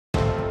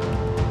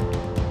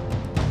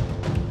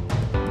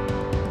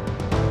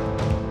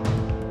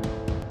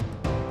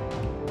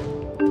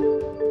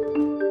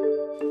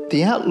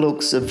The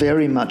outlooks are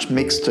very much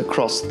mixed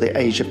across the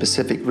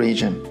Asia-Pacific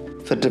region.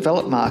 For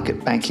developed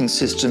market banking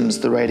systems,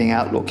 the rating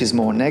outlook is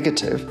more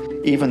negative,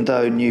 even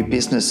though new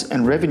business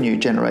and revenue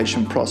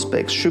generation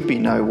prospects should be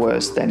no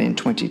worse than in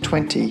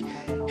 2020,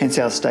 hence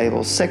our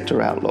stable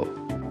sector outlook.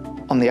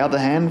 On the other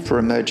hand, for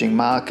emerging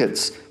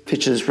markets,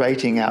 Fitch's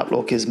rating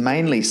outlook is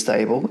mainly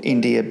stable,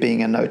 India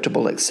being a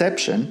notable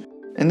exception,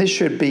 and this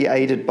should be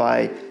aided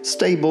by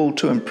stable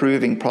to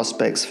improving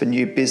prospects for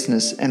new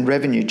business and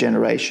revenue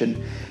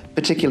generation,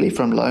 particularly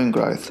from loan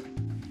growth.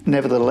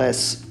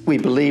 Nevertheless, we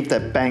believe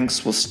that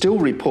banks will still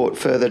report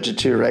further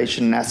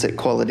deterioration in asset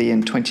quality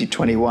in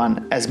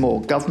 2021 as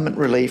more government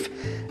relief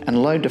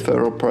and loan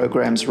deferral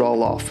programs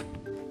roll off.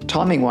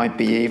 Timing won't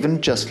be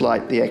even, just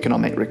like the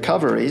economic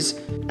recoveries,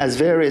 as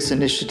various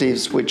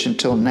initiatives which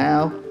until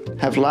now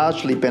have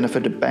largely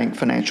benefited bank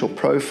financial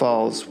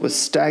profiles were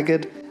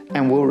staggered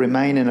and will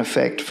remain in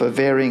effect for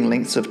varying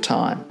lengths of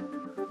time.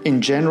 In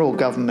general,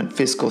 government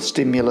fiscal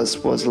stimulus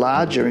was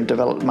larger in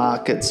developed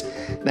markets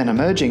than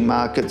emerging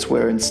markets,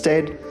 where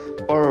instead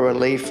borrower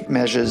relief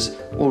measures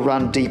will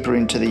run deeper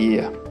into the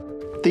year.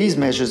 These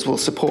measures will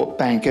support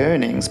bank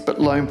earnings,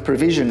 but loan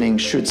provisioning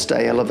should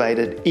stay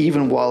elevated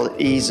even while it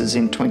eases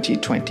in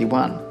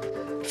 2021.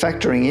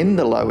 Factoring in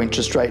the low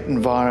interest rate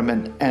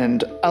environment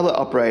and other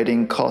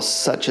operating costs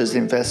such as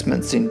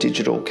investments in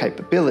digital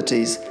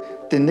capabilities,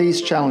 then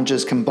these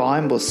challenges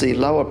combined will see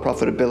lower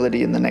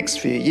profitability in the next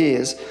few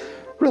years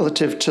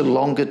relative to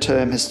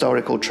longer-term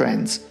historical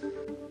trends.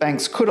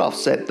 Banks could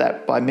offset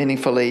that by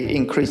meaningfully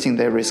increasing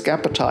their risk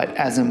appetite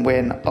as and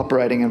when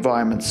operating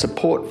environments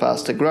support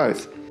faster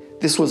growth.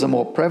 This was a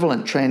more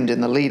prevalent trend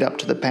in the lead up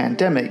to the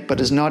pandemic, but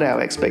is not our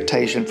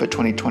expectation for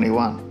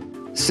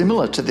 2021.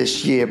 Similar to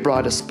this year,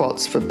 brighter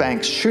spots for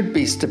banks should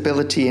be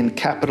stability in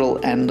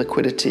capital and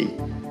liquidity.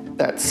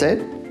 That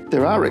said,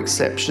 there are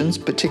exceptions,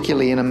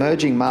 particularly in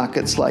emerging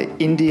markets like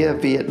India,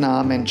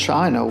 Vietnam and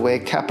China, where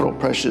capital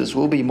pressures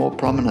will be more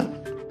prominent.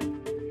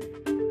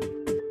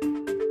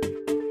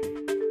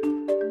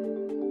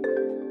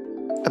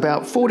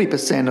 About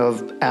 40%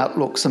 of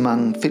outlooks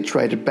among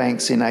Fitch-rated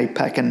banks in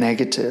APAC are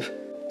negative.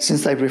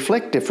 Since they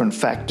reflect different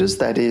factors,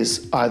 that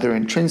is, either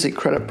intrinsic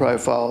credit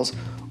profiles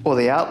or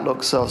the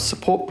outlooks of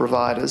support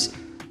providers,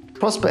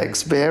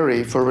 prospects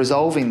vary for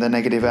resolving the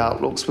negative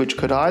outlooks, which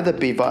could either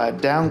be via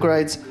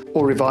downgrades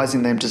or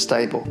revising them to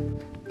stable.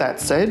 That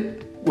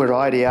said, where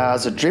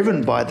IDRs are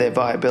driven by their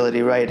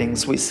viability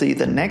ratings, we see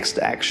the next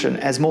action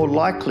as more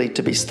likely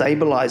to be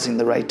stabilising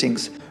the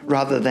ratings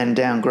rather than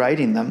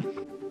downgrading them,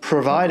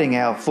 providing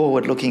our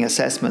forward-looking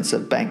assessments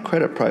of bank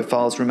credit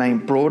profiles remain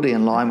broadly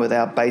in line with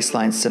our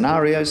baseline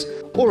scenarios,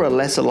 or a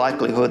lesser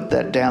likelihood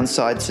that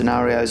downside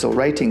scenarios or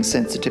rating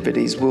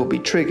sensitivities will be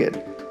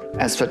triggered.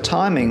 As for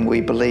timing,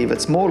 we believe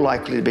it's more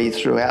likely to be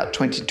throughout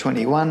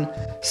 2021,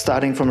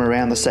 starting from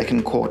around the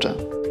second quarter.